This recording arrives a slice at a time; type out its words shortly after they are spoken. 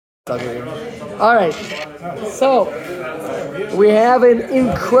All right. So we have an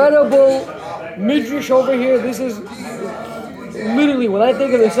incredible midrash over here. This is literally when I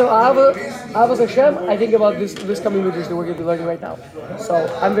think of the Avos Hashem, I think about this coming midrash that we're going to be learning right now. So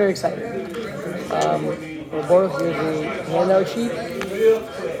I'm very excited. Baruch, here's the handout sheet.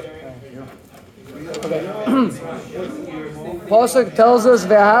 Okay. Pasuk tells us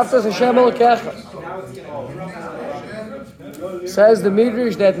Ve'ahavtas Hashem Elokecha. Says the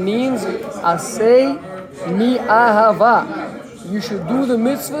midrash that means Asay mi ahava. You should do the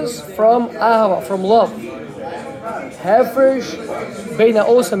mitzvahs from ahava, from love. Hefresh beina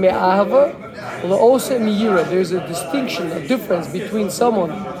osa mi ahava laosa mi yira. There's a distinction, a difference between someone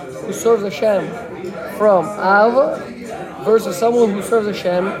who serves Hashem from ahava versus someone who serves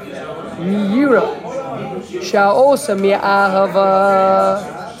Hashem mi yira. Sha'osa mi ahava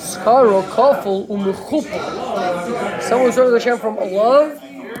skaro kafel u'mechupel. Someone who serves Hashem from love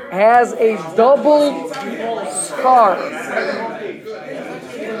has a double scar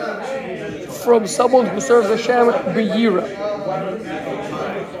from someone who serves Hashem b'yira.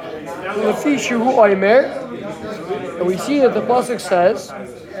 And we see that the pasuk says,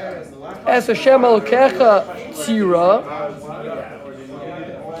 "Es Hashem Elokecha tzira,"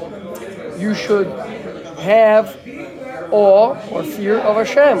 you should have awe or fear of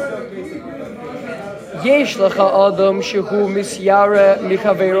Hashem. Yesh lecha adam shehu misyara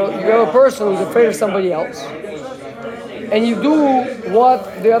michavero. You have a person who's afraid of somebody else, and you do what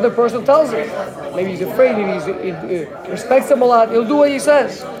the other person tells him. Maybe he's afraid, maybe he respects him a lot. He'll do what he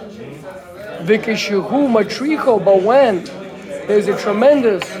says. Vikishehu matricho. But when there's a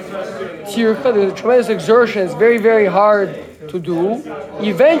tremendous tircha, there's a tremendous exertion, it's very, very hard to do.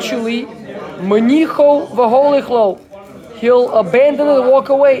 Eventually, manicho v'holichlo. He'll abandon it and walk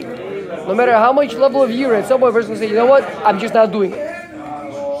away. No matter how much level of yira, at some point a person will say, you know what, I'm just not doing it.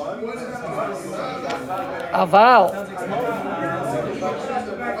 Aval.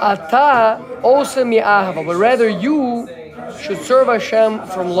 Ata osa mi ahava. But rather you should serve Hashem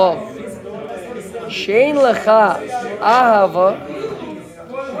from love. Shein lecha ahava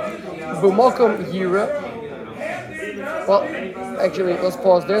b'mokom yira. Well, actually, let's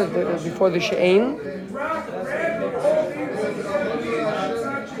pause there before the she'ein.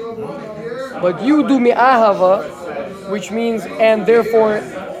 But you do mi'ahava, which means, and therefore,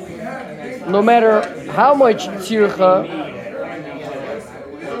 no matter how much tircha,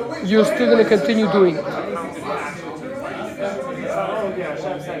 you're still going to continue doing it.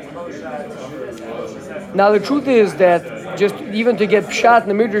 Now the truth is that, just even to get pshat in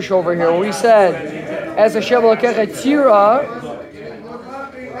the midrash over here, when we said, as Hashem Elokecha tira,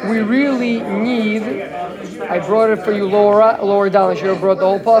 we really need, I brought it for you lower down, I should have brought the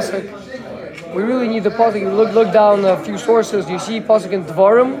whole pasuk. We really need the pasuk. You look down a few sources. Do you see pasuk in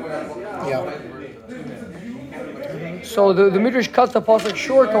Dvarim? Yeah. So the midrash cuts the pasuk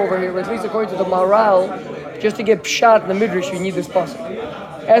short over here, but at least according to the Maral, just to get pshat in the midrash, you need this pasuk.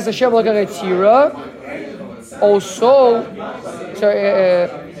 As Hashem Elokecha tira, also,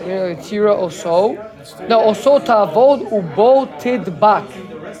 tira also. Now also ta'avod ubo tidbak.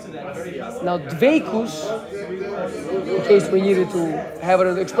 Now dveikus, in case we needed to have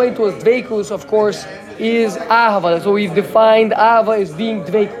it explained to us, dveikus, of course, is ahava. So we've defined ahava as being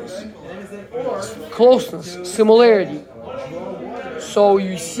dveikus. Closeness, similarity. So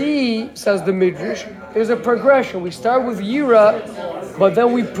you see, says the Midrash, there's a progression. We start with yira, but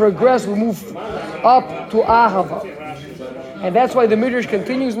then we progress, we move up to ahava. And that's why the Midrash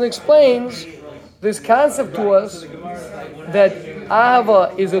continues and explains this concept to us that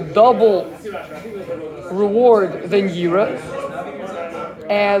ahava is a double reward than yira,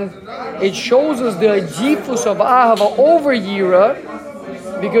 and it shows us the adifus of ahava over yira,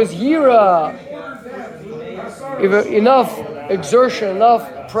 because yira, if enough exertion, enough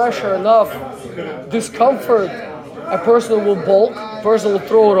pressure, enough discomfort, a person will balk, a person will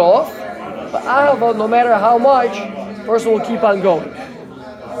throw it off. But ahava, no matter how much, a person will keep on going.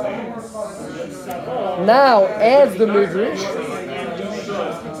 Now, adds the midrash,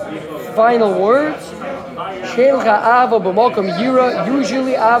 final words. Usually,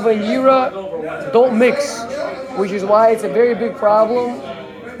 ava and yira don't mix, which is why it's a very big problem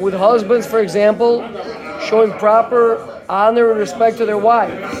with husbands, for example, showing proper honor and respect to their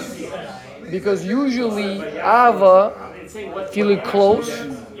wives. Because usually, ava, feeling close,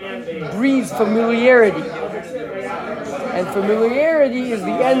 breeds familiarity. And familiarity is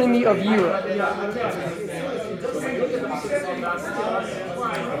the enemy of yira.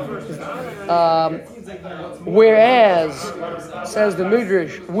 Whereas, says the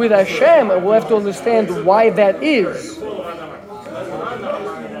Midrash, with Hashem, and we'll have to understand why that is.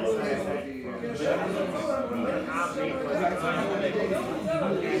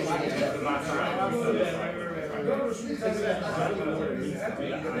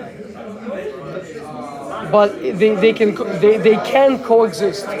 But they can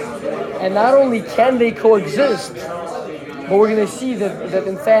coexist, and not only can they coexist, but we're going to see that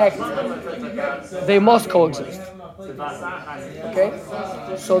in fact they must coexist. Okay,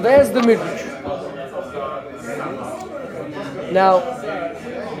 so there's the midrash. Now,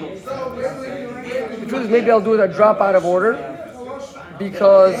 the truth is, maybe I'll do it a drop out of order,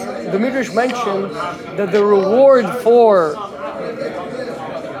 because the midrash mentioned that the reward for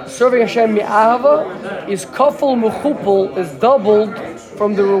serving Hashem mi'ahava is kafel muchupel, is doubled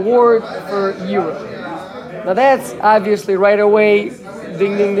from the reward for yira. Now that's obviously right away,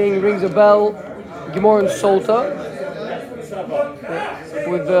 ding ding ding, rings a bell. Gemara in Sota,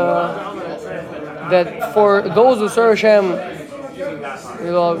 with that for those who serve Hashem,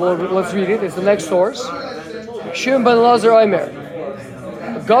 well, let's read it. It's the next source. Shimon ben Lazar Omer.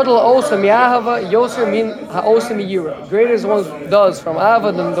 Gadol osa mi'ahava yoser min ha'osa mi'yira. Greater is the one who does from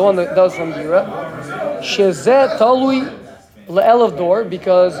ahava than the one that does from yira. Shezeh talui le'elav dor,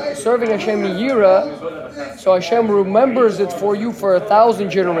 because serving Hashem mi'yira, so Hashem remembers it for you for 1,000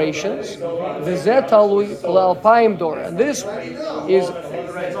 generations. V'zeh talui le'alpayim dor, and this is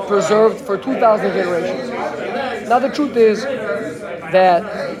preserved for 2,000 generations. Now the truth is that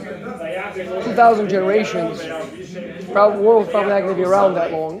 2,000 generations, the world is probably not going to be around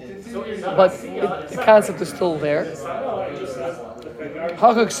that long, but the concept is still there.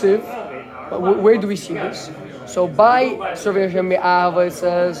 Hakaksiv, where do we see this? So by serving Hashem mi'ahava, it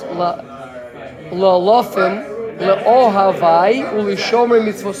says la'lofim le'ohavai u'lishomer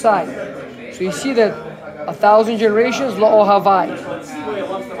mitzvosai. So you see that 1,000 generations la'ohavai,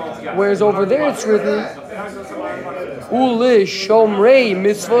 whereas over there it's written u'lishomrei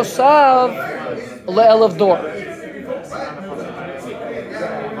mitzvosav le'elav dor.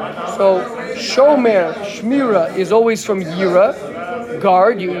 So shomer, shmira, is always from yira,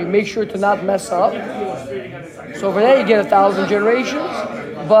 guard. You make sure to not mess up. So over there you get 1,000 generations,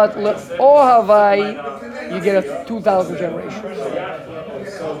 but le'ohavai you get 2,000 generations.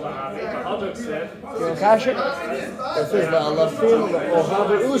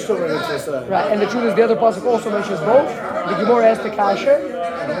 Right, and the truth is the other pasuk also mentions both. The Gemara asks the kasha,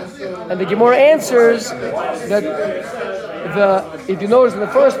 and the Gemara answers that if you notice in the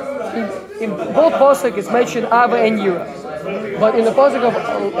first, in both pasuk it's mentioned Ava and Yira, but in the pasuk of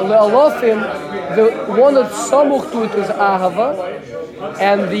Le'alofim, the one that's samuch to it is Ahava,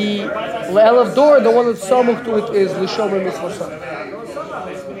 and the Le'elav Dor, the one that's samuch to it is L'shomer Mitzvah.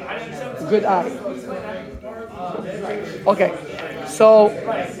 Good eye. Okay, so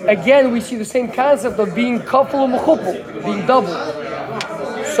again we see the same concept of being kafel u'mechupel, being double.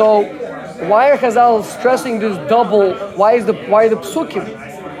 So why are Chazal stressing this double? Why are the psukim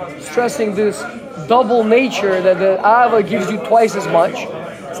stressing this double nature that the Ava gives you twice as much?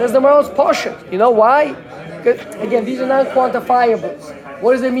 It says the Maral is Pashat. You know why? Again, these are not quantifiables.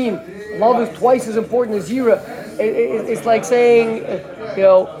 What does it mean? Love is twice as important as Yira. It's like saying,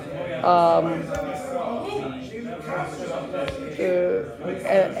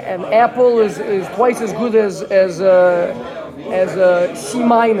 an apple is twice as good as a C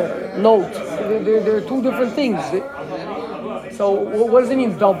minor note. They're two different things. So what does it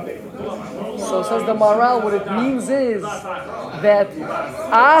mean double? So says the Maral, what it means is that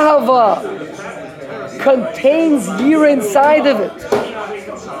Ahava contains Yira inside of it.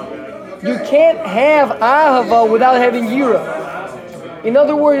 You can't have Ahava without having Yira. In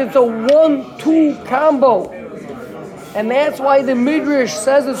other words, it's a 1-2 combo. And that's why the Midrash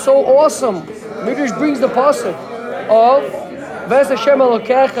says it's so awesome. Midrash brings the pasuk of Ves Hashem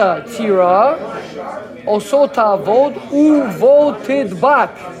Elokecha Tira Oso Ta'avod Uvo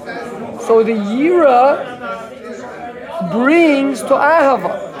Tidbak. So the Yira brings to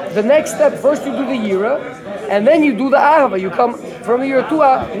Ahava. The next step, first you do the Yira, and then you do the Ahava. You come from Yira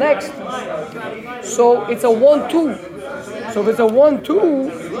to next. So it's a 1-2. So if it's a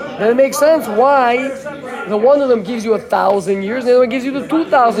 1-2, then it makes sense why the one of them gives you 1,000 years, and the other one gives you the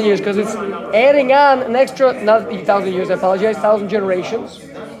 2,000 years, because it's adding on an extra, not 1,000 years, I apologize, 1,000 generations.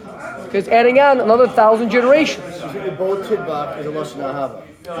 Because it's adding on another 1,000 generations. Both tidbak is a lashon ahava.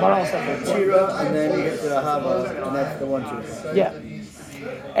 Tira, and then you get to ahava, and that's the 1-2. Yeah.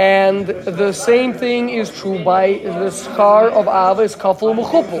 And the same thing is true by the schar of Ava is kafel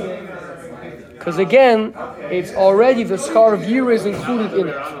u'mechupel. Because again, it's already the schar of Yira is included in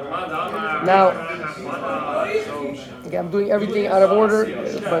it. Now, again, I'm doing everything out of order,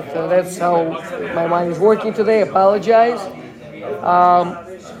 but that's how my mind is working today. I apologize.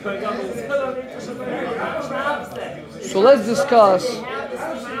 So let's discuss.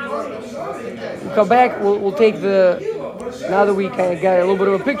 We'll come back. We'll take the. Now that we kind of got a little bit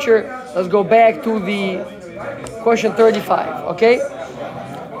of a picture, let's go back to the question 35. Okay.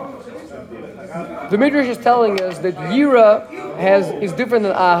 The Midrash is telling us that Yira is different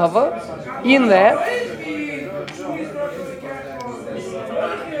than Ahava in that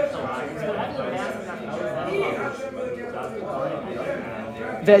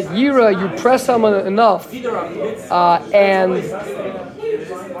Yira, you press someone enough, and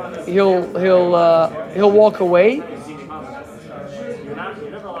he'll walk away.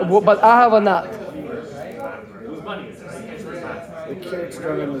 But Ahava not. The carrot's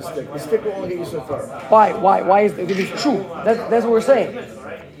stronger than the stick. The stick will only get you so far. Why is that? It's true. That's what we're saying.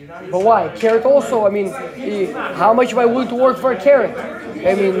 But why? Carrot also. I mean, how much am I willing to work for a carrot?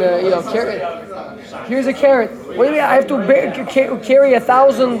 I mean, carrot. Here's a carrot. What do you mean? I have to carry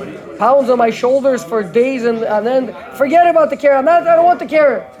 1,000 pounds on my shoulders for days, and then forget about the carrot. I don't want the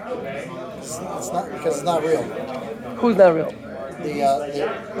carrot. It's not because it's not real. Who's not real?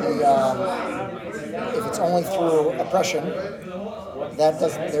 If it's only through oppression, that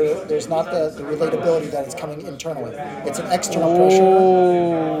doesn't. There's not the relatability that it's coming internally. It's an external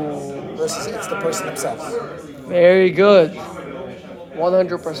pressure versus it's the person themselves. Very good.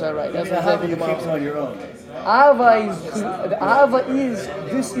 100% right. That's exactly you keep on your own. Ava is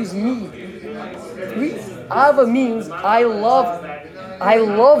this is me. Ava means I love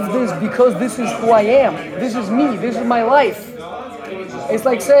this because this is who I am. This is me. This is my life. It's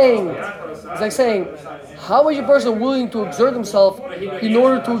like saying, how much a person willing to exert himself in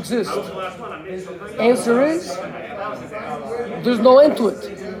order to exist? Answer is, there's no end to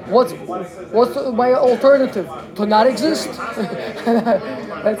it. What's my alternative? To not exist?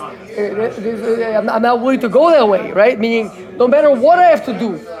 I'm not willing to go that way, right? Meaning, no matter what I have to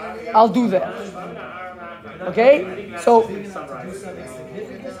do, I'll do that. Okay? So,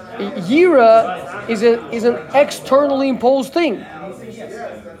 Yira is an externally imposed thing.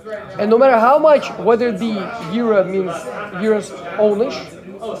 And no matter how much, whether it be Yira means Yira's ownish,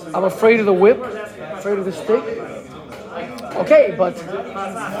 I'm afraid of the whip, afraid of the stick. Okay, but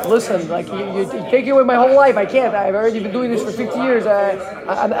listen, like you take away my whole life. I can't. I've already been doing this for 50 years.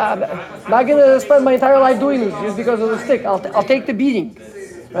 I'm not gonna spend my entire life doing this just because of the stick. I'll take the beating,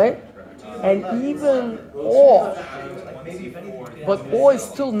 right? And even awe, but awe is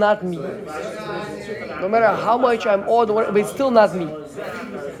still not me. No matter how much I'm awed, but it's still not me.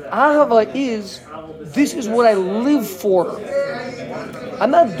 Ahava this is what I live for.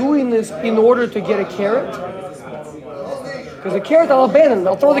 I'm not doing this in order to get a carrot. Because the carrot I'll abandon.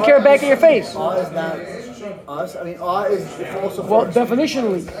 I'll throw the carrot back in your face. Awe is not us. I mean, awe is also. Well,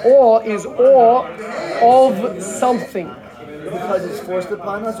 definitionally, awe is awe of something. Because it's forced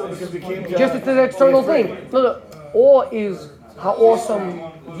upon us, or because we came to. Just it's an external thing. No. Awe is how awesome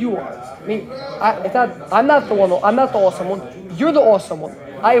you are. I mean, I'm not the one. I'm not the awesome one. You're the awesome one.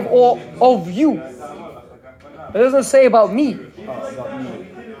 I have awe of you. It doesn't say about me. About me.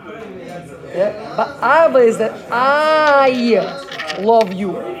 Yeah, but Ava is that I love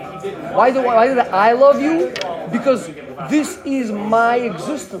you. Why do I love you? Because this is my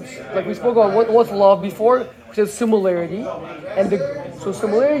existence. Like we spoke about what's love before, which is similarity, and so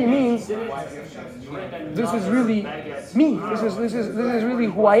similarity means this is really me. This is really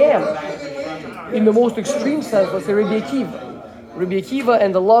who I am. In the most extreme sense, let's say Rabbi Akiva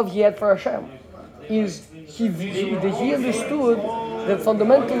and the love he had for Hashem is he understood that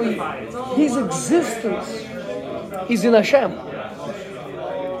fundamentally his existence is in Hashem.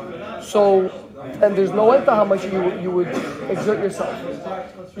 So, and there's no end to how much you would exert yourself,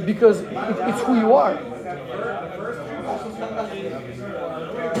 because it's who you are.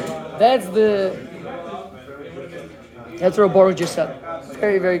 That's what Baruch just said.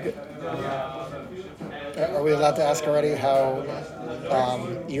 Very, very good. Are we allowed to ask already how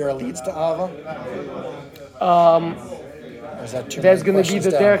Yira leads to Ava? Or is that too That's many going to be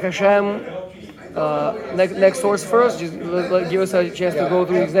the questions Derech Hashem next source first. Just give us a chance to go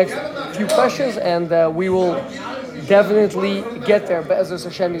through these next few questions, and we will definitely get there. Be'ezus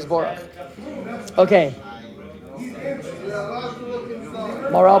Hashem Yisborach. Okay.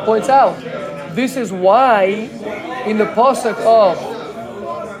 Maral points out, this is why in the pasuk of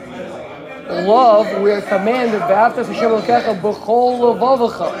love we are commanded V'ahavta Hashem Elokecha b'chol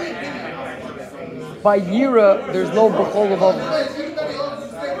levavecha. By Yira, there's no b'chol levavecha.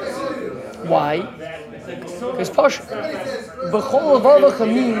 Why? Because Pasha. B'chol levavecha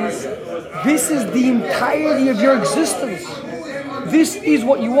means this is the entirety of your existence. This is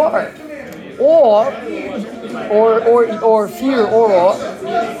what you are. Or fear or awe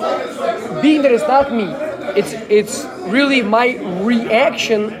being that it's not me, it's really my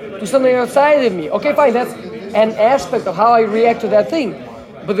reaction to something outside of me. Okay, fine, that's an aspect of how I react to that thing.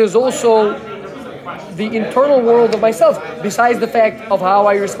 But there's also the internal world of myself, besides the fact of how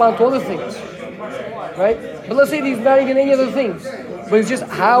I respond to other things. Right? But let's say there's not even any other things. But it's just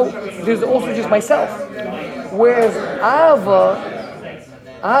how, there's also just myself. Whereas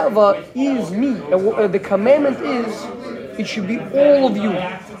Ava is me. The commandment is, it should be all of you.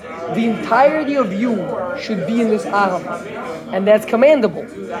 The entirety of you should be in this Ava. And that's commendable.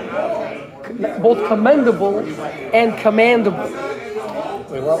 Both commendable and commandable.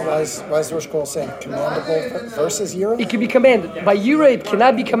 Wait, why is the Rosh Kol saying commandable versus Yira? It can be commanded. By Yira, it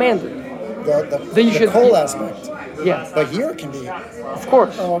cannot be commanded. The Kol aspect. Yeah. But Yira can be. Of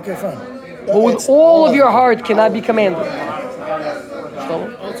course. Oh, okay, fine. But with all of your heart cannot be commanded.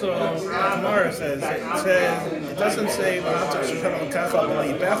 Also, Gemara says, it doesn't say, it says,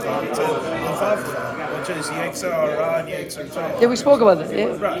 which is Yexar Ra and Yexar Tov. Yeah, we spoke about that.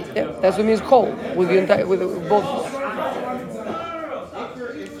 Yeah, Right. yeah. That's what it means kol with the entire, with both.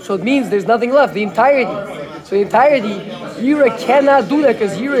 So it means there's nothing left. The entirety. So the entirety, Yira cannot do that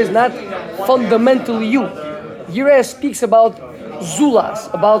because Yira is not fundamentally you. Yira speaks about Zulas,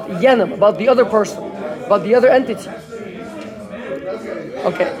 about Yenim, about the other person, about the other entity.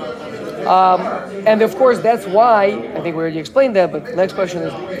 Okay. And of course, that's why, I think we already explained that, but the next question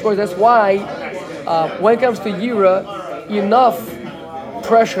is, of course, that's why when it comes to Yira, enough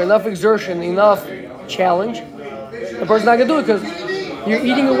pressure, enough exertion, enough challenge, the person's not going to do it because you're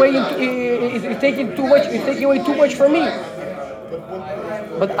eating away, you're taking away too much from me.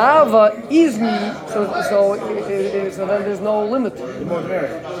 But Ava is me, so then there's no limit. The more the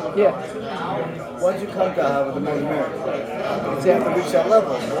merrier. Yeah. Once you come to Ava, the more the merrier. So you have to reach that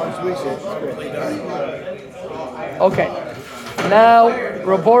level. Once you reach it, it's great. Okay. Now,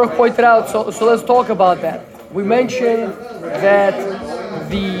 Rabor pointed out, so let's talk about that. We mentioned that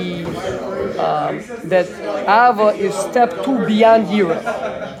that Ava is step 2 beyond Yira.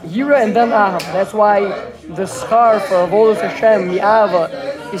 Yira and then Aham. That's why the schar for Avodas Hashem, Mi'ava,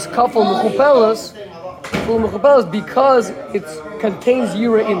 is kafel mechupelas, because it contains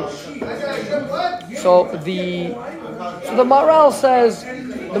Yira in it. So the Maral says,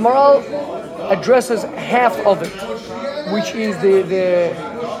 the Maral addresses half of it, which is the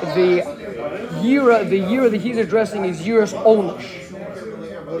Yira that he's addressing is Yira's ownish.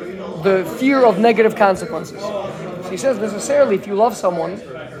 The fear of negative consequences. So he says necessarily if you love someone,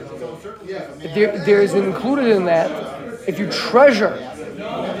 there is included in that, if you treasure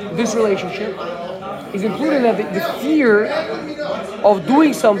this relationship, is included in that the fear of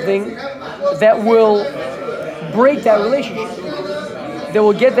doing something that will break that relationship, that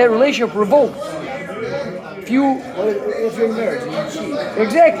will get that relationship revoked. If you're in marriage, you cheat.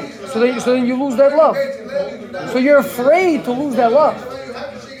 Exactly. So then you lose that love. So you're afraid to lose that love.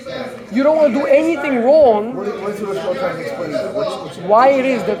 You don't want to do anything wrong. What's the Rosh trying to explain that? Why it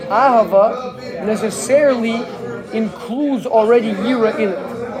is that Ahava necessarily includes already Yira in it.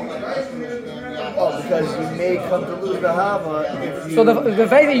 Oh, because you may come to lose the Hava if you... So the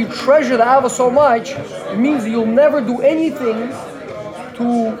fact that you treasure the Ahava so much means that you'll never do anything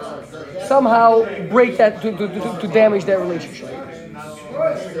to somehow break that, to damage that relationship.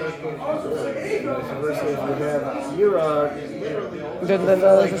 Versus if you have Yira, Then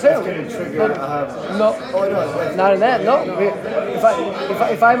necessarily. No, not in that. No,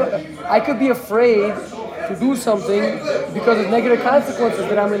 if I could be afraid to do something because of negative consequences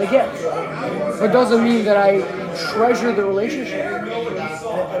that I'm going to get, but it doesn't mean that I treasure the relationship.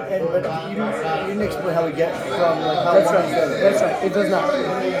 But you didn't explain how we get from like how. That's right. That's right. It does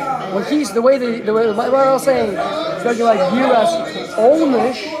not. When he's the way what I was saying, it's going to be like Yira's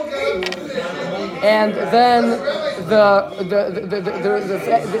ownish, and then the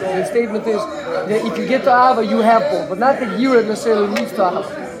statement is that if you get to Ava, you have both, but not that Yira necessarily leads to Ava.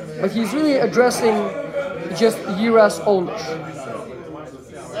 But he's really addressing just Yira's ownish.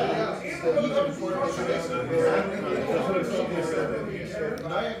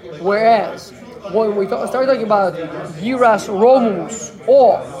 Whereas when we start talking about Yiras Romus,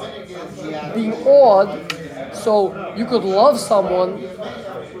 awe, being awed, so you could love someone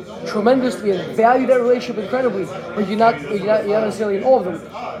tremendously and value that relationship incredibly, but you're not necessarily in awe of them.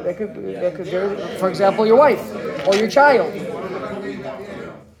 That could for example, your wife or your child.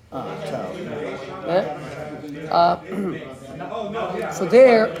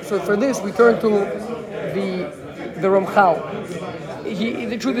 So for this we turn to the Ramchal.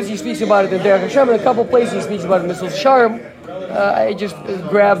 The truth is he speaks about it in Derech Hashem. In a couple places he speaks about it in Mitzvot Sharm. I just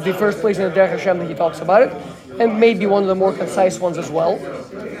grabbed the first place in the Derech Hashem that he talks about it, and maybe one of the more concise ones as well.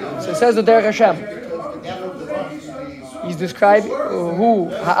 So it says the Derech Hashem. He's described who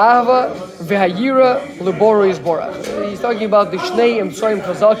ha'ava v'hayira leboro yisborach. He's talking about the Shnei Emtsorim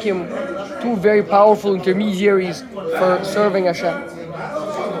Chazakim, two very powerful intermediaries for serving Hashem.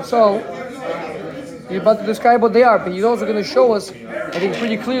 So he's about to describe what they are, but he's also going to show us, I think,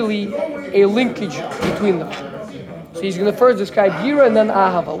 pretty clearly a linkage between them. So he's going to first describe Yira and then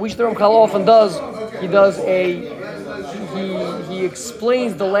Ahava, which the Ramchal often does. He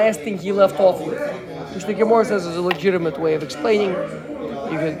explains the last thing he left off with, which the Gemara says is a legitimate way of explaining.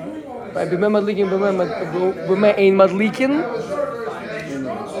 You could, right? B'meh madlikin, b'meh ein madlikin,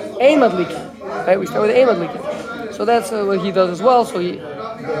 ein madlikin. Right? We start with ein madlikin. So that's what he does as well. So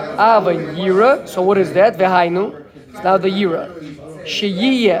Ava Yira. So what is that? V'hainu. It's now the Yira.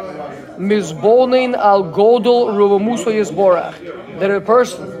 Sheyiyeh mizbonein al godol ruvamuso yisborach. That a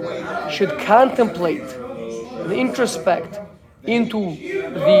person should contemplate and introspect into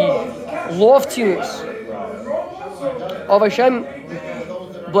the loftiness of Hashem,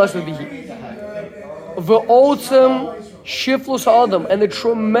 blessed be He. V'otzem shiflus adam, and the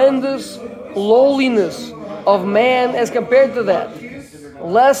tremendous lowliness of man as compared to that.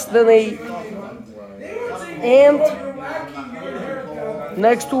 Less than a ant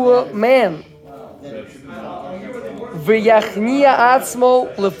next to a man. V'yachnia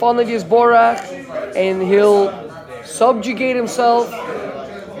atzmo lefonav yisborach, and he'll subjugate himself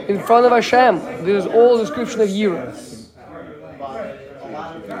in front of Hashem. This is all description of Yira.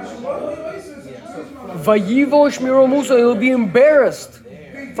 Vayivosh miromusa, he'll be embarrassed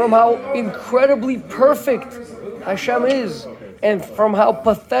from how incredibly perfect Hashem is, and from how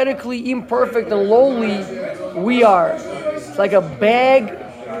pathetically imperfect and lowly we are. It's like a bag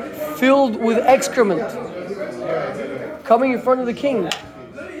filled with excrement coming in front of the king.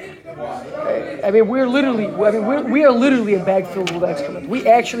 I mean, we are literally a bag filled with excrement. We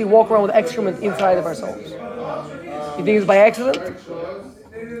actually walk around with excrement inside of ourselves. You think it's by accident?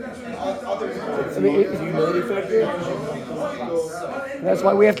 I mean, humility factor. That's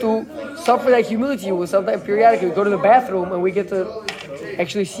why we have to suffer that humility. We sometimes periodically go to the bathroom and we get to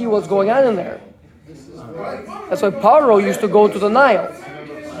actually see what's going on in there. That's why Paro used to go to the Nile.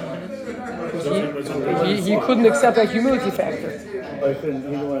 He couldn't accept that humility factor. He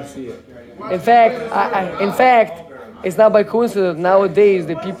didn't want to see it. In fact, it's not by coincidence nowadays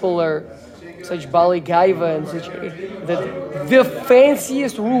that people are such Bali Gaiva and such that the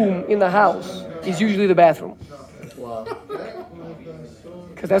fanciest room in the house is usually the bathroom. Wow.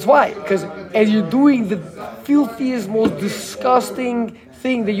 Because that's why. Because as you're doing the filthiest, most disgusting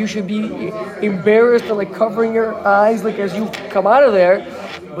thing that you should be embarrassed and like covering your eyes, like as you come out of there,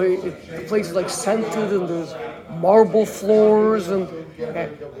 but the place is like scented and there's marble floors and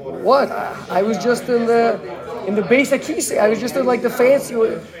what? I was just in the base Akise. I was just in like the fancy. I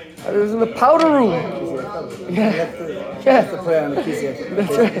was in the powder room. Yeah. That's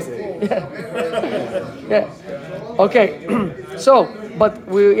That's right. Yeah. Okay. So, but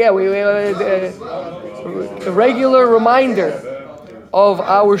we have a regular reminder of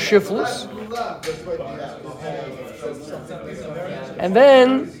our shiflus. And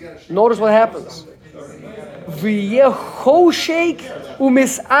then notice what happens. V'yechoshek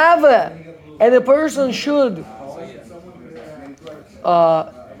umisava, and the person should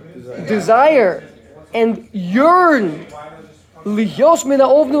desire and yearn lihyos min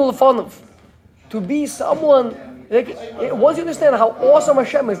ha'ovnu lefanov, to be someone. Like, once you understand how awesome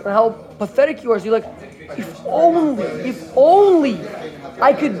Hashem is and how pathetic you are, so you're like, if only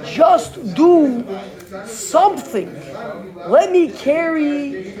I could just do something. Let me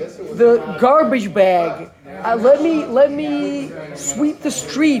carry the garbage bag. Let me sweep the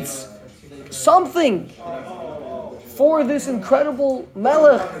streets. Something for this incredible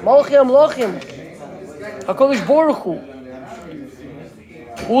Melech, Malchi Amlachim, HaKadosh Baruch Hu.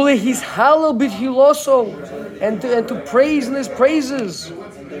 Ulehishallel b'tfiloso, and to praise in His praises.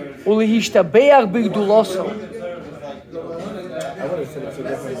 Ulehishtabeach b'gduloso. I would have said it so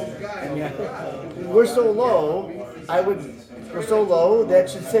differently. We're so low. We're so low that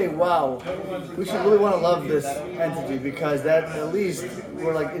should say, wow, we should really want to love this entity, because that at least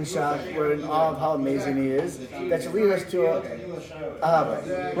we're like in shock, we're in awe of how amazing he is. That should lead us to a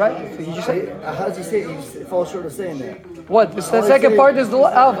right? So you just say, how does he say it? He just falls short of saying that. What? The second part is the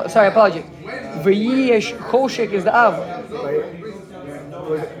Av. Sorry, apology. V'yiyesh choshek is the Av. Right?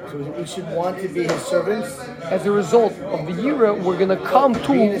 So we should want to be his servants. As a result of the Yira, we're going to come Being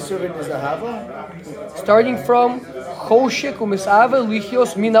to, his servant is a Hava. starting from choshek u'misave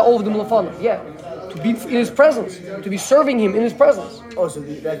lichios mina ovdim lefanav. Yeah, to be in His presence, to be serving Him in His presence. Oh, so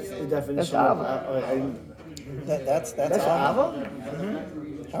that's the definition. That's Ava. That's Ava?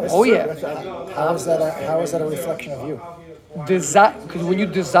 Oh yeah. How is that a reflection of you? Desire, because when you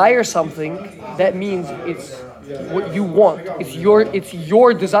desire something, that means it's what you want. It's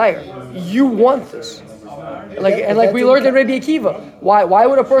your desire. You want this. Like we learned in Rabbi Akiva. Why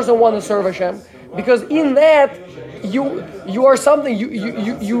would a person want to serve Hashem? Because in that you are something.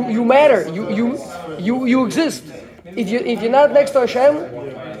 You matter. You exist. If you're not next to Hashem,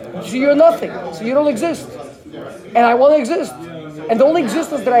 so you're nothing. So you don't exist. And I want to exist. And the only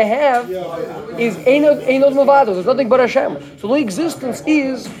existence that I have is Einod Mavado. There's nothing but Hashem. So the only existence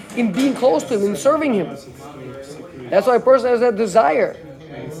is in being close to Him, in serving Him. That's why a person has that desire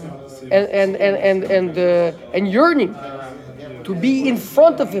and yearning to be in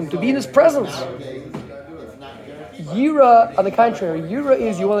front of Him, to be in His presence. Yira, on the contrary, Yira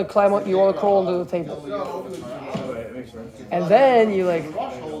is you want to climb up, you want to crawl under the table. And then you're like,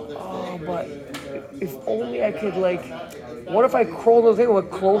 oh, but if only I could what if I crawl under the table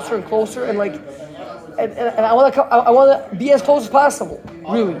closer and closer and and I want to be as close as possible.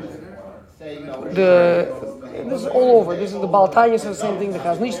 Really, this is all over. This is the Baal Tanya says the same thing. The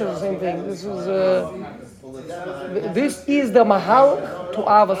Chaznish says the same thing. This is the Mahal to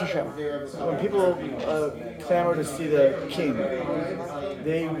Avas Hashem. When people clamor to see the king,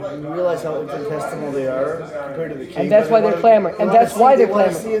 they realize how infinitesimal they are compared to the king. And that's why they're clamoring. And that's why they're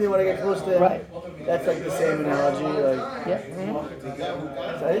clamoring. They want to see and they want to get close to him. Right. That's like the same analogy. Yeah.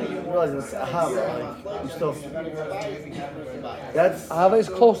 So I didn't realize it's Ahava. I'm still. That's Ahava is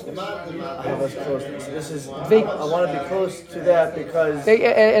closeness. Ahava's closeness. This is. I Big. want to be close to that because.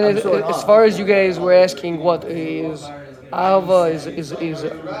 As far as you guys were asking, what is Ahava is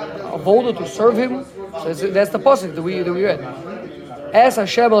avoda to serve Him. So that's the pasuk that we read. As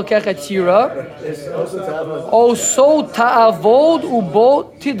Hashem Elkecha Tira, also ta'avod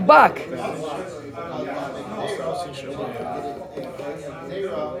ubo tidbak.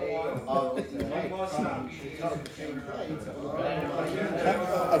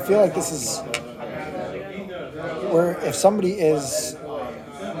 I feel like this is where if somebody is,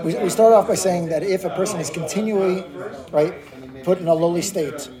 we start off by saying that if a person is continually, right, put in a lowly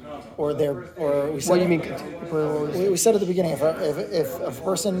state, or we said, What do you mean? We said at the beginning, if a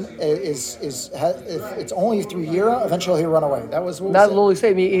person if it's only through Yira, eventually he'll run away. That was what we Not said. lowly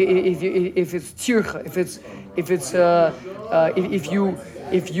state. I mean, if it's tircha,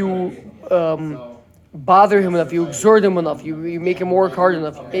 if you bother him enough, you exert him enough, you make him work hard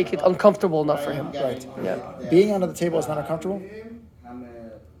enough, you make it uncomfortable enough for him. Right. Yeah. Being under the table is not uncomfortable.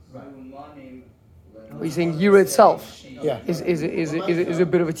 Are you saying Yira itself? Yeah. Is a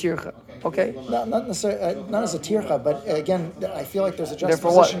bit of a tircha. Okay. Not necessarily, not as a tircha, but again, I feel like there's a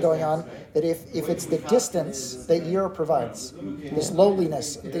Therefore juxtaposition what? going on that if it's the distance that Yira provides, this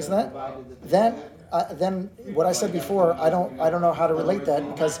lowliness, isn't that? Then what I said before, I don't know how to relate that,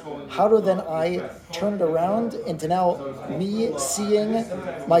 because how do then I turn it around into now me seeing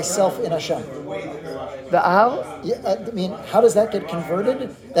myself in Hashem? The Ahav Yeah, I mean, how does that get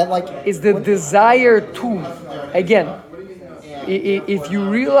converted? That is the desire to, again, if you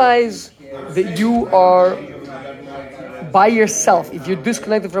realize that you are by yourself, if you're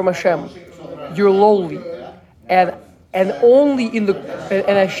disconnected from Hashem, you're lowly, and only and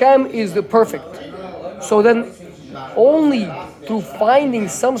Hashem is the perfect. So then, only through finding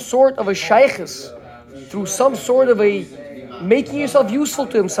some sort of a shaykhis, through some sort of a making yourself useful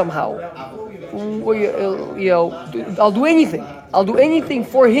to Him somehow. I'll do anything. I'll do anything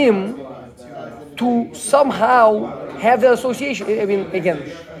for Him to somehow have that association. I mean, again,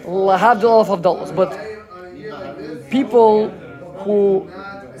 lahavdil of dollars, but people who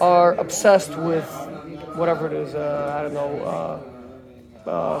are obsessed with whatever it is, I don't know.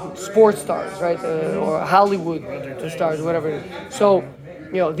 Sports stars, right, or Hollywood stars, whatever it is. So,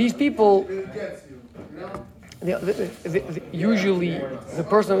 these people, usually the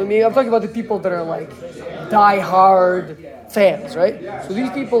person. I mean, I'm talking about the people that are like die-hard fans, right? So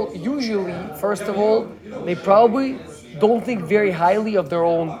these people usually, first of all, they probably don't think very highly of their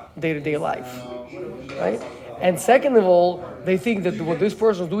own day-to-day life, right? And second of all, they think that what this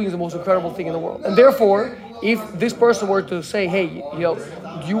person is doing is the most incredible thing in the world. And therefore, if this person were to say, hey,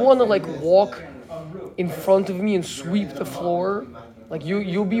 do you want to walk in front of me and sweep the floor?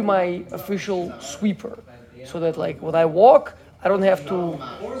 You'll be my official sweeper. So that when I walk, I don't have to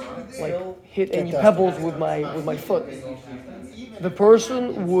hit any pebbles with my foot. The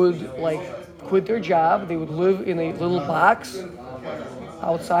person would quit their job. They would live in a little box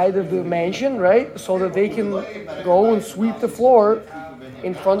outside of the mansion, right? So that they can go and sweep the floor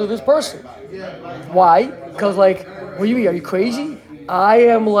in front of this person. Why? Because what do you mean? Are you crazy?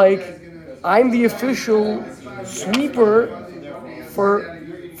 I'm the official sweeper for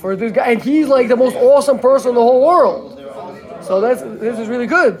for this guy, and he's like the most awesome person in the whole world. So this is really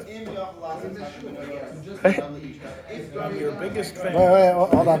good. I'm your biggest fan. Wait,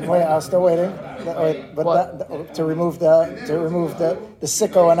 hold on. Wait, I was still waiting. To remove the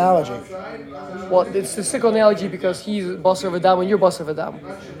sicko analogy. Well, it's the sicko analogy because he's Basar V'dam and you're Basar V'dam.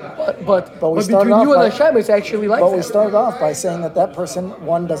 But started between off you and by- Hashem, it's actually like But that. we started off by saying that person,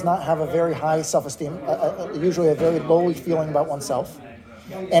 one, does not have a very high self-esteem, usually a very lowly feeling about oneself.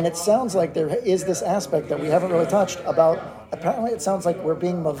 And it sounds like there is this aspect that we haven't really touched about. Apparently, it sounds like we're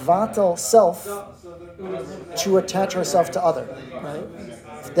being mavatal self to attach ourselves to other. Right?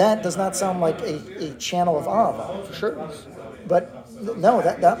 That does not sound like a channel of ahava. For sure. But no,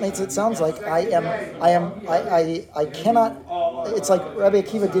 that makes it sounds like I cannot. It's like Rabbi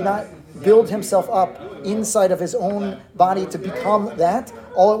Akiva did not build himself up inside of his own body to become that.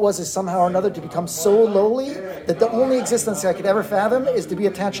 All it was is somehow or another to become so lowly that the only existence I could ever fathom is to be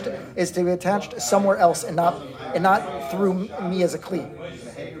attached somewhere else and not through me as a kli.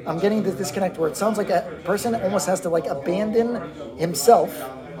 I'm getting this disconnect where it sounds like a person almost has to like abandon himself,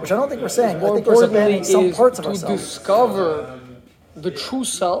 which I don't think we're saying. More I think we're abandoning importantly, some is parts of to ourselves. discover the true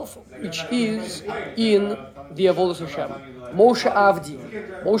self, which is in the Avodas Hashem. Moshe Avdi.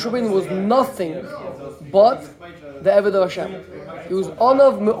 Moshe Rabbeinu was nothing but the Eved of Hashem. He was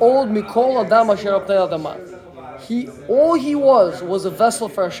Onav Me'od Mikol Adam Asher Al Pnei Adama. All he was a vessel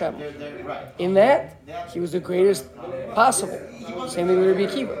for Hashem. In that, he was the greatest possible. Same thing with Rabbi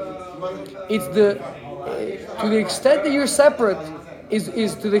Akiva. It's to the extent that you're separate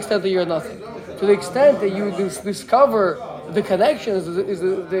is to the extent that you're nothing. To the extent that you discover the connections is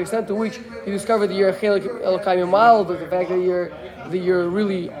the extent to which you discover that you're a Chelik Elokai Yamal, the fact that you're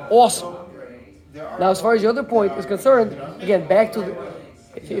really awesome. Now, as far as the other point is concerned, again, back to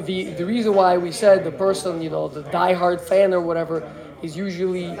the reason why we said the person, the diehard fan or whatever, is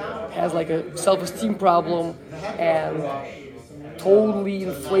usually has like a self-esteem problem and totally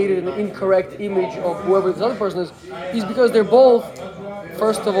inflated and incorrect image of whoever this other person is because they're both,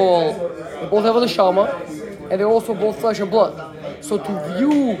 first of all, they both have a neshama, and they're also both flesh and blood. So to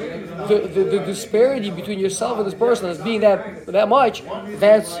view the disparity between yourself and this person as being that much,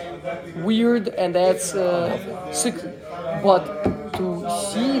 that's weird and that's sickly. But to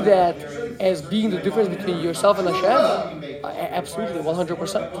see that as being the difference between yourself and Hashem, absolutely,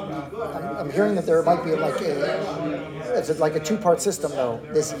 100%. I'm hearing that there might be it's like a two-part system though.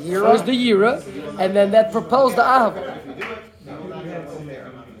 This yira. First the yira, and then that propels the ahava.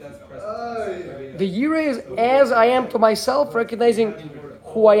 The yira is as I am to myself, recognizing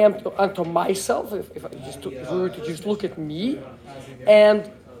who I am unto myself. If we were to just look at me, and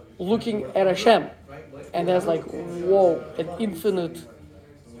looking at Hashem, and that's like whoa, an infinite.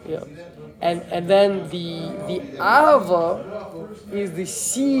 Yeah, and then the ahava is the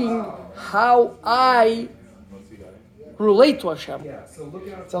seeing how I relate to Hashem.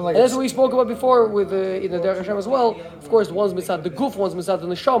 Sounds like And that's what we spoke about before with in the Derech Hashem as well. Of course, one's mitzad the guf, one's mitzad the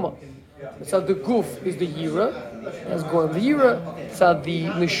neshama. Mitzad the guf is the yira, as going the yira. Mitzad the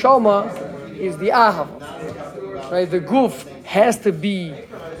neshama is the ahava. Right, the guf has to be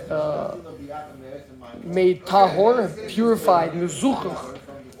made tahor, purified, mezuchach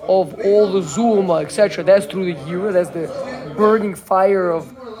of all the zulma, etc. That's through the yira. That's the burning fire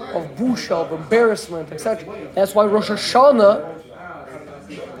of busha, of embarrassment, etc. That's why Rosh Hashanah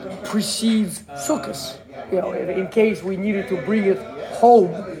precedes Sukkot. In case we needed to bring it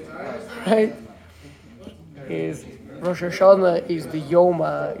home, right? Is Rosh Hashanah is the Yom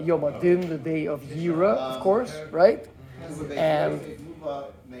Adin, the day of Yira, of course, right? And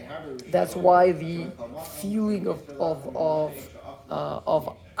that's why the feeling of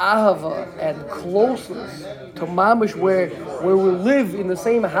ahava and closeness to mamish, where we live in the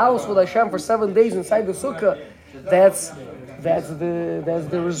same house with Hashem for 7 days inside the sukkah, that's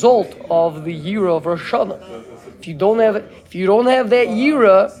the result of the yira of Rosh Hashanah. If you don't have that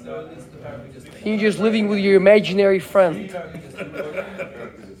yira, you're just living with your imaginary friend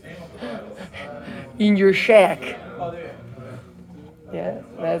in your shack. Yeah,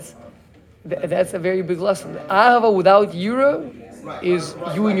 that's a very big lesson. Ahava without yira is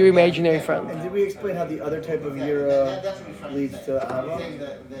you and your imaginary friend. And did we explain how the other type of yira leads to Ava?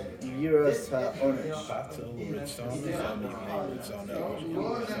 Yira ha'onesh.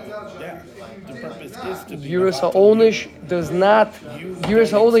 Yeah, the purpose is to be Yiras ha'onesh does not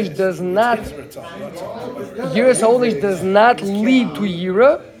lead to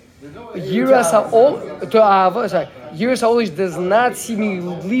yira. Yiras ha'onesh does not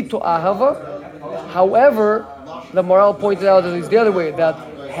seemingly lead to ahava. However, the Maral pointed out that it's the other way, that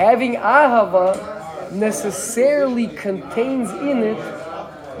having ahava necessarily contains in it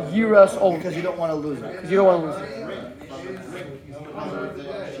yiras only. Because you don't want to lose it. Because you don't want to lose it.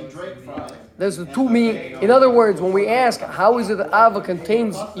 There's the two meaning. In other words, when we ask how is it that Ava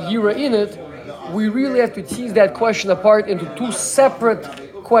contains Yira in it, we really have to tease that question apart into two separate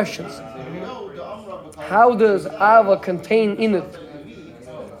questions. How does Ava contain in it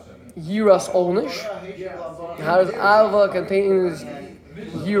Yiras Onish? How does Ava contain in it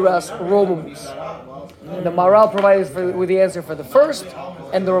Yiras Romamus? The Maral provides us with the answer for the first,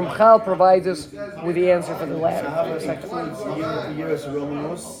 and the Ramchal provides us with the answer for the latter. Yiras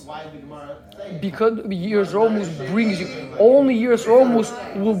Romanus. Because Yiras Romus brings you, only Yiras Romus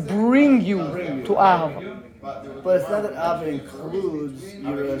will bring you to Ahava. But it's not that Ava includes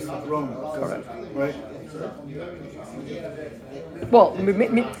Yiras Romanus. Correct. Right? Well,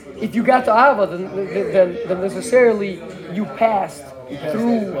 if you got to Ahava, then necessarily you passed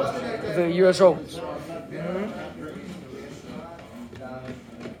through the Yiras Romus.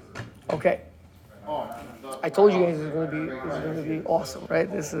 Okay. I told you guys it's going to be awesome, right?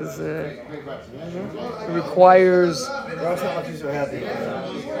 This is requires. Ross not looking so happy.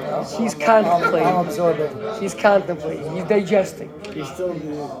 He's contemplating. I'm absorbing. He's contemplating. He's digesting. He's still.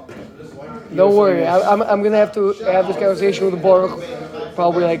 Don't worry. I'm going to have to have this conversation with the Baruch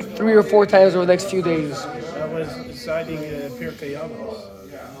probably like 3 or 4 times over the next few days. I was citing Pirkei Avos.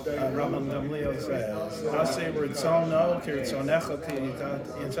 Rabban Gamliel says, "Aseh Ritzono Kiritzonecha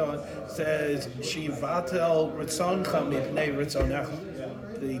Kiyitzon," says, "Shivatel Ritzoncha Mipnei Ritzonecha."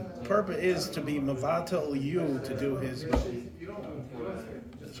 The purpose is to be Mavatel you to do His will.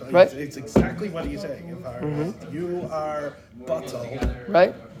 So Right. It's exactly what he's saying. You are batal.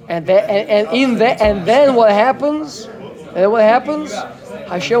 Right? And then what happens? And then what happens?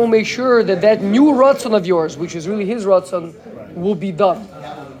 Hashem will make sure that new Ratzon of yours, which is really His Ratzon, will be done.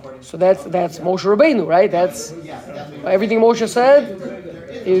 So that's Moshe Rabbeinu, right? That's everything Moshe said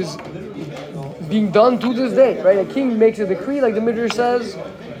is being done to this day, right? A king makes a decree, like the Midrash says,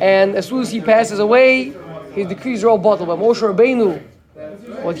 and as soon as he passes away, his decrees are all bottled. But Moshe Rabbeinu,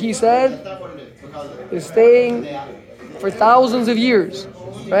 what he said, is staying for thousands of years,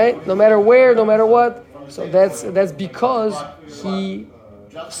 right? No matter where, no matter what. So that's because he,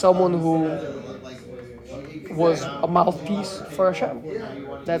 someone who was a mouthpiece for Hashem.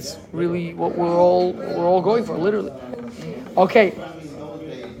 That's really what we're all going for, literally. Okay.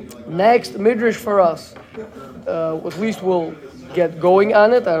 Next midrash for us. At least we'll get going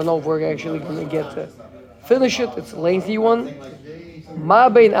on it. I don't know if we're actually going to get to finish it. It's a lengthy one. Ma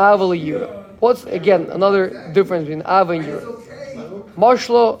bein Ava liyira. What's again another difference between Ava and Yira?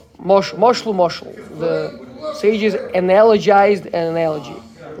 Moshlu. The sages analogized an analogy.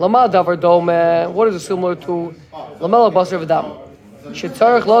 Lama davar dome. What is it similar to? Lamelach basar v'dam.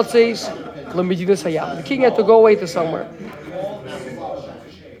 Shetzarech lotzeis lemedinas hayam. The king had to go away to somewhere.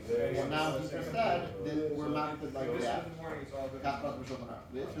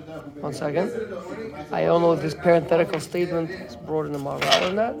 One second. I don't know if this parenthetical statement is brought in the Maral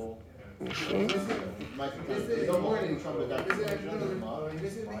or not. Let me see.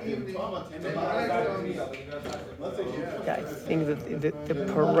 Yeah, I think that the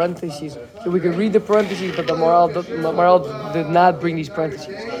parentheses. We could read the parentheses, but the Maral did not bring these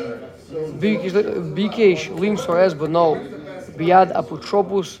parentheses. Bikesh limsor es b'no biad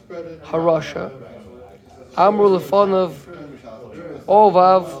apotropos harasha amru lefonav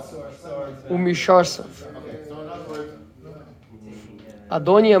ovav umisharsav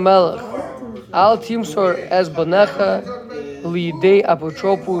Adoni Amelech al timsor es banecha liidei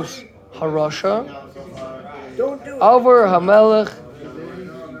apotropos harasha over Hamelech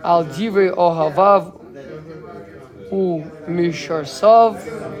al divrei ohavav u misharsav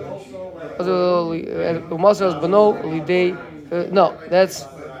umasar es bano liidei. No, that's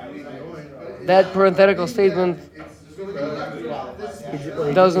that parenthetical statement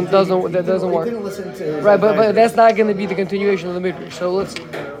doesn't work. Right, but that's not going to be the continuation of the midrash. So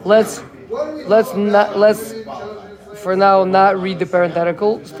let's for now not read the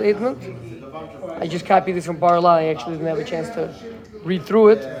parenthetical statement. I just copied this from Barla. I actually didn't have a chance to read through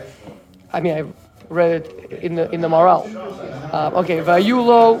it. I mean, I read it in the Maral. Okay,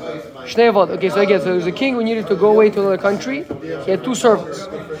 Vayulo Shnevod. Okay, so again, so there was a king who needed to go away to another country. He had 2 servants.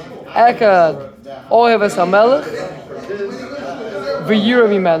 Ekad Ohev es Hamelech v'yira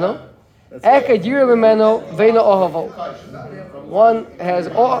mimeno. Ekad yira mimeno ve'no ohavo. One has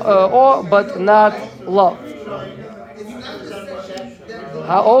awe but not love.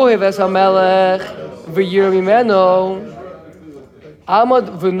 Ha'ohev es Hamelech v'yira mimeno.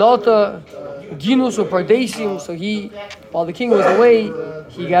 Amad v'nota ginus u'pardesim. So he, while the king was away,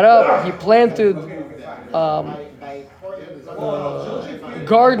 he got up, he planted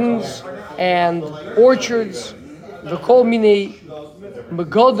gardens and orchards, v'kol minei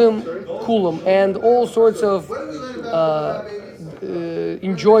megodim kulam, and all sorts of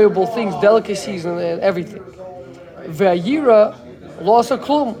enjoyable things, delicacies, and everything. Ve'ayira lost a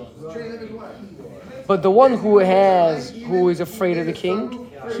klum. But the one who is afraid of the king,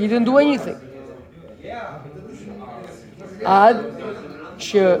 he didn't do anything. Ad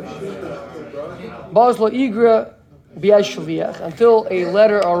she Baslo Igra bi'ad shliach, until a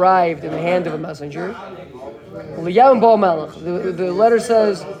letter arrived in the hand of a messenger. The letter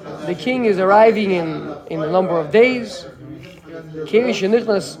says the king is arriving in a number of days.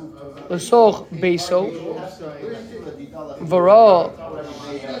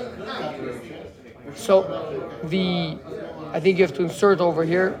 So I think you have to insert over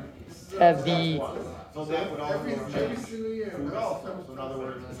here at the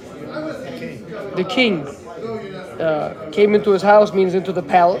king came into his house, means into the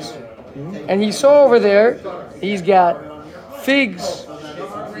palace, and he saw over there he's got figs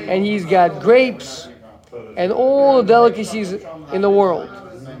and he's got grapes and all the delicacies in the world.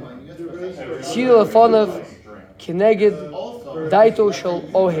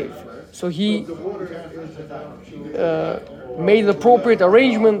 So he made an appropriate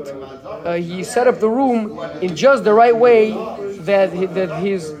arrangement. He set up the room in just the right way that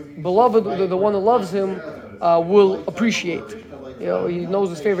his beloved, the one who loves him, will appreciate. He knows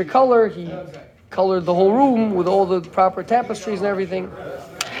his favorite color. He colored the whole room with all the proper tapestries and everything.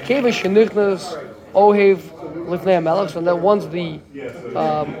 So that once the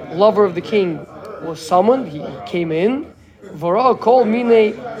lover of the king was summoned, he came in.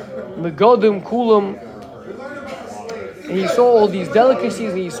 And he saw all these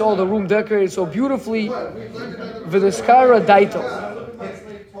delicacies, and he saw the room decorated so beautifully. V'niskara daito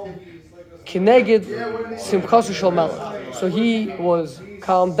kineged simchasu shel melech. So he was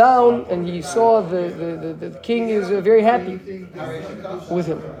calmed down, and he saw the king is very happy with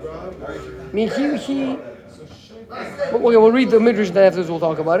him. I mean, he. Okay, we'll read the midrash, and after this we'll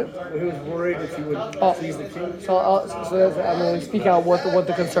talk about it. He was worried if he would please the king. So I'm going to speak out what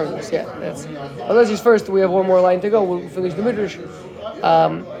the concern is. Yeah, that's. But let's just first. We have one more line to go. We'll finish the midrash.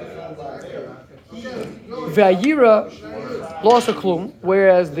 Ve'ayira lost a klum,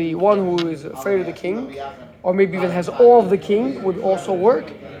 whereas the one who is afraid of the king, or maybe even has awe of the king, would also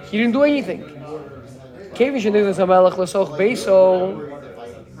work. He didn't do anything. So.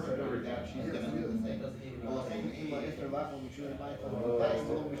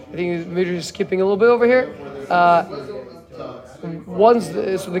 I think the midrash is skipping a little bit over here.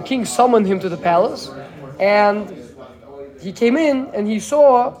 So the king summoned him to the palace, and he came in and he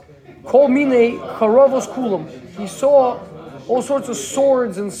saw kol minei charovos kulam. He saw all sorts of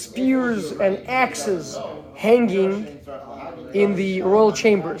swords and spears and axes hanging in the royal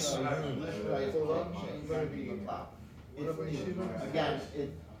chambers.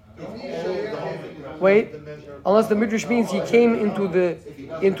 Wait, unless the midrash means he came into the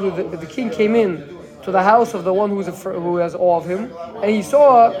king came in to the house of the one who has awe of him, and he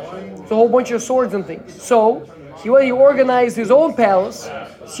saw a whole bunch of swords and things. So he organized his own palace.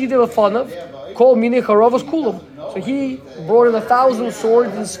 So he brought in 1,000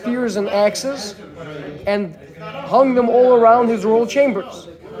 swords and spears and axes, and hung them all around his royal chambers.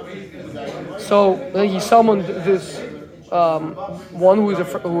 So then he summoned this one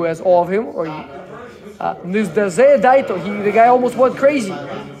who has awe of him, or the guy almost went crazy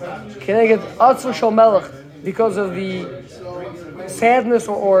because of the sadness,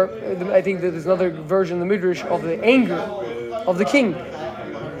 or I think that there's another version in the midrash of the anger of the king.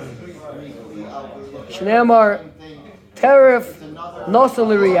 Shneamar teref nosan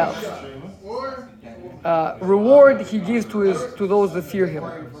l'riyav. Reward he gives to those that fear him.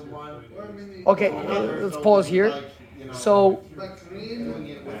 Okay, let's pause here. So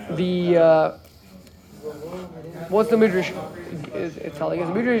the what's the midrash it's telling us?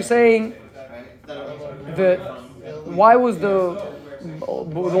 The midrash is saying that why was the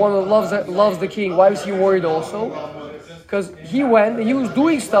one that loves the king, why was he worried also? Because he went and he was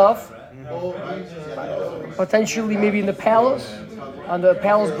doing stuff potentially maybe in the palace, on the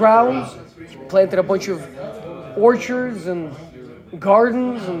palace grounds. He planted a bunch of orchards and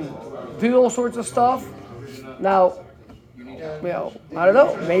gardens and did all sorts of stuff. Now, I don't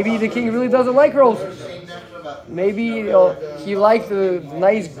know, maybe the king really doesn't like roses. Maybe he liked the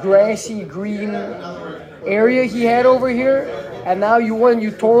nice grassy green area he had over here, and now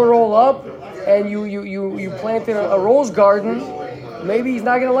you tore it all up and you planted a rose garden. Maybe he's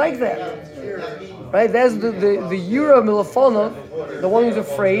not going to like that. Right? That's the Yira Milafona, the one who's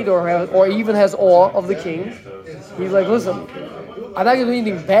afraid or even has awe of the king. He's like, listen, I'm not going to do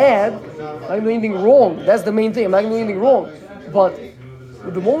anything bad. I'm not going to do anything wrong. That's the main thing. I'm not going to do anything wrong. But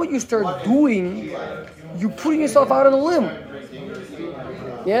the moment you start doing, you're putting yourself out on a limb.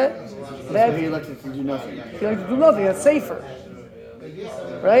 Yeah? That he elected to do nothing. You like to do nothing. That's safer.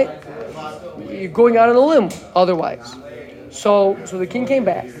 Right? You're going out on a limb otherwise. So the king came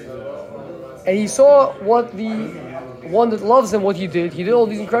back. And he saw what the one that loves him, what he did. He did all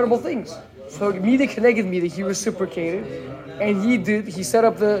these incredible things. So Mida connected me that he reciprocated. And he set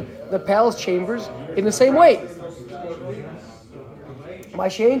up the palace chambers in the same way.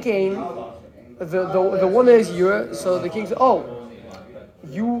 Mashiach came, the one that is Yura, so the king said, oh,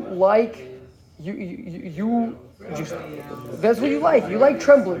 you just, that's what you like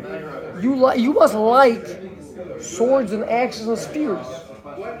trembling. You must like swords and axes and spears.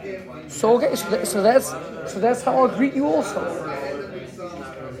 So okay, so that's how I'll greet you also.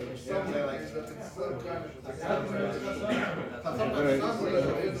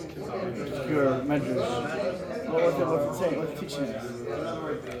 Your mentors. What's it saying? What's it teaching us?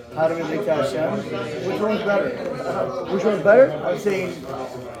 How to relate to Hashem? Which one's better? Which one's better? I'm saying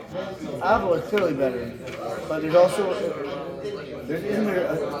Avo is clearly better, but isn't there a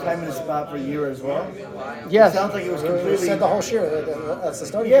time and a spot for a year as well? Yes. It sounds like it was We completely. said the whole share. That's the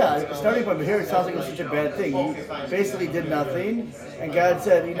starting Yeah, starting from here, it sounds like it was such a bad thing. He basically did nothing, and God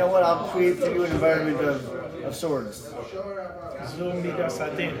said, "You know what? I'll create for you an environment of swords." Zoom Midas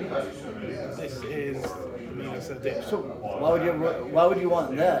Hadin. This is Midas Hadin. So why would you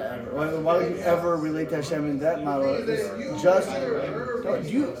want that? Why would you ever relate to Hashem in that model? It's just do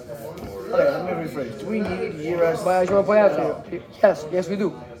you? Okay, let me rephrase. Do we need years? But I just want to point out to you. Yes, we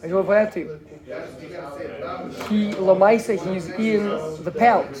do. I just want to point out to you. He's in the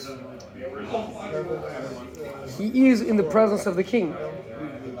palace. He is in the presence of the king.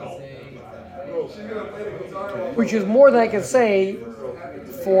 Which is more than I can say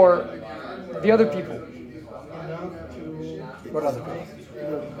for the other people. What other people?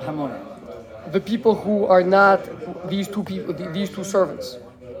 Hamona. The people who are not these two people, these two servants.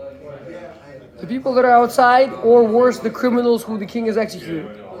 The people that are outside, or worse, the criminals who the king has executed.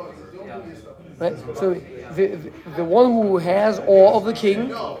 Right? So the one who has awe of the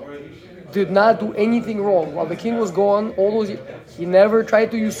king did not do anything wrong. While the king was gone, all those years, he never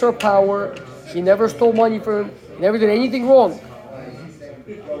tried to usurp power. He never stole money from him. He never did anything wrong.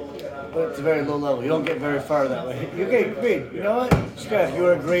 But it's a very low level. You don't get very far that way. Okay, great. You know what? Scott,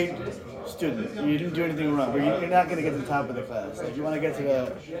 you're a great student. You didn't do anything wrong, but you're not going to get to the top of the class. If you want to get to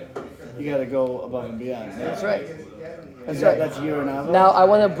you got to go above and beyond. That's right. That's right. That's year and a half. Now I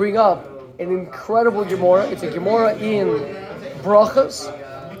want to bring up an incredible Gemara. It's a Gemara in Brachas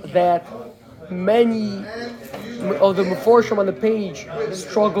that many of the Meforshim on the page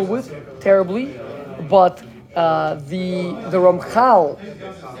struggle with terribly, but the Ramchal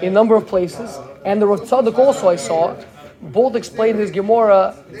in a number of places and the Rav Tzadok also I saw both explain this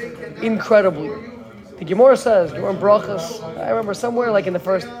Gemara incredibly. The Gemara says, Gemara in Brachas, I remember somewhere like in the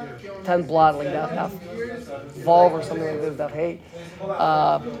first 10 blot, like that Vav or something like this, that hey.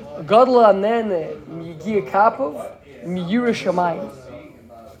 Gadla nene miyigia kapov miyira shamayim.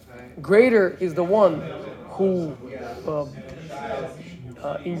 Greater is the one who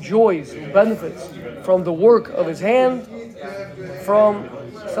enjoys, who benefits from the work of his hand, from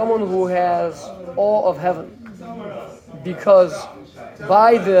someone who has awe of heaven. Because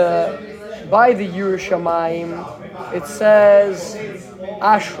by the Yerushalayim, it says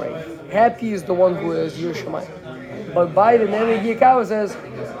Ashrei. Happy is the one who has Yerushalayim. But by the Nene Yikav, it says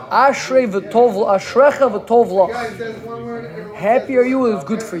Ashrei v'tov, Ashrecha v'tov lach. Happy are you, it's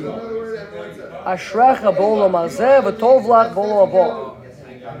good for you. Ashrecha b'olam hazeh v'tov lach b'olam haba.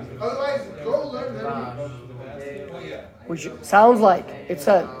 Which sounds like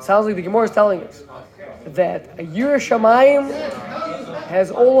the Gemara is telling us that a Yerushalayim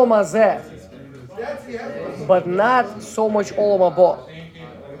has olam hazeh, but not so much olam haba.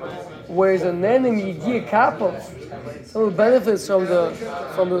 Whereas a nenem yigia kapov, some of the benefits from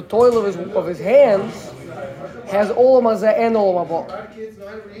the toil of his hands, has olam hazeh and olam haba.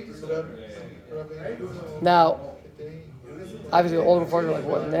 Now, obviously, all the Mefarshim are like,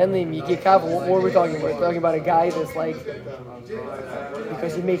 what? Nenem yigia kapov? What are we talking about? We're talking about a guy that's like,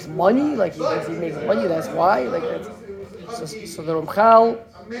 because he makes money, like because he makes money, that's why. Like that's, so the Ramchal,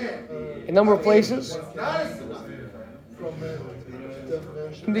 in a number of places,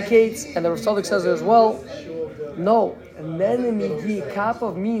 indicates, and the Rav Tzadok says it as well, no, nenem yigia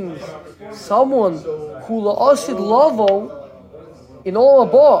kapov means someone who la'asid lavo in all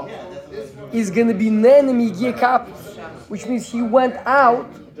haba is going to be nenem yigia kapov, which means he went out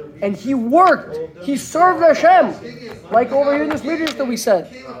And he worked. He served Hashem. Like over here in this midrash that we said.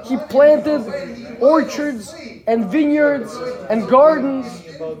 He planted orchards and vineyards and gardens.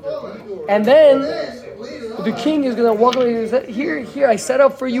 And then the king is going to walk away and say, here, I set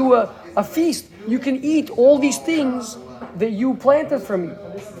up for you a feast. You can eat all these things that you planted for me.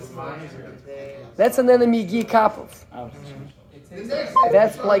 That's an enemy Gikapov.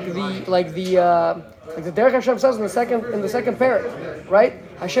 That's like the Derech Hashem says in the second parak, right?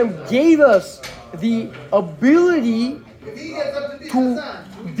 Hashem gave us the ability to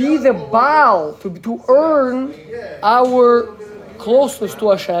be the Baal, to earn our closeness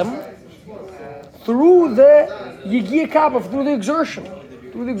to Hashem through the Yigia Kapov, through the exertion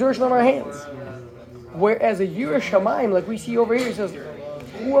of our hands. Whereas a Yireh Shamayim, like we see over here, he says,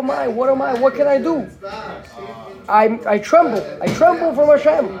 who am I? What am I? What can I do? I tremble. I tremble from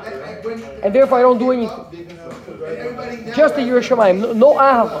Hashem. And therefore I don't do anything. Just a Yireh Shamayim. No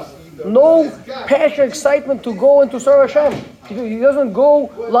ahava. No passion, excitement to go and to serve Hashem. He doesn't go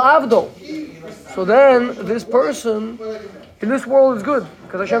la'avdo. So then this person in this world is good.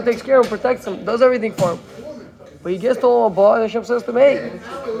 Because Hashem takes care of him, protects him, does everything for him. But he gets to Olam Haba and Hashem says to him, hey,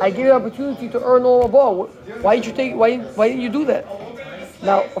 I gave you the opportunity to earn Olam Haba. Why didn't you do that?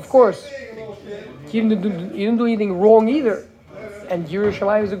 Now, of course, he didn't do anything wrong either. And Yireh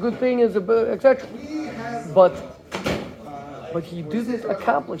Shamayim is a good thing, etc. But he didn't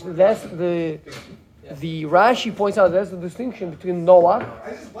accomplish that. That's the Rashi points out that's the distinction between Noah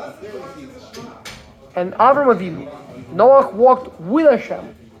and Avram Avinu. Noah walked with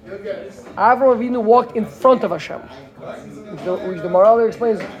Hashem. Avram Avinu walked in front of Hashem. Which the Maral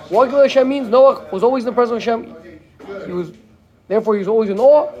explains, walking with Hashem means Noah was always in the presence of Hashem. Therefore he was always in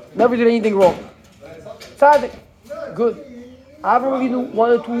awe, never did anything wrong. Tzaddik, good. Avram Avinu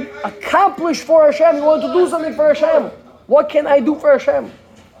wanted to accomplish for Hashem, he wanted to do something for Hashem. What can I do for Hashem?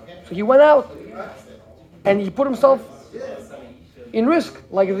 So he went out and he put himself in risk,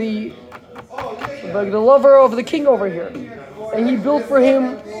 like the lover of the king over here. And he built for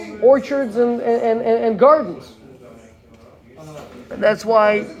him orchards and gardens. And that's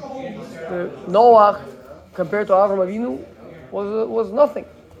why Noah, compared to Avram Avinu, was nothing.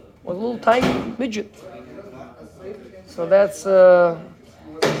 Was a little tiny midget. So that's the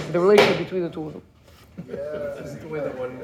relationship between the two of them.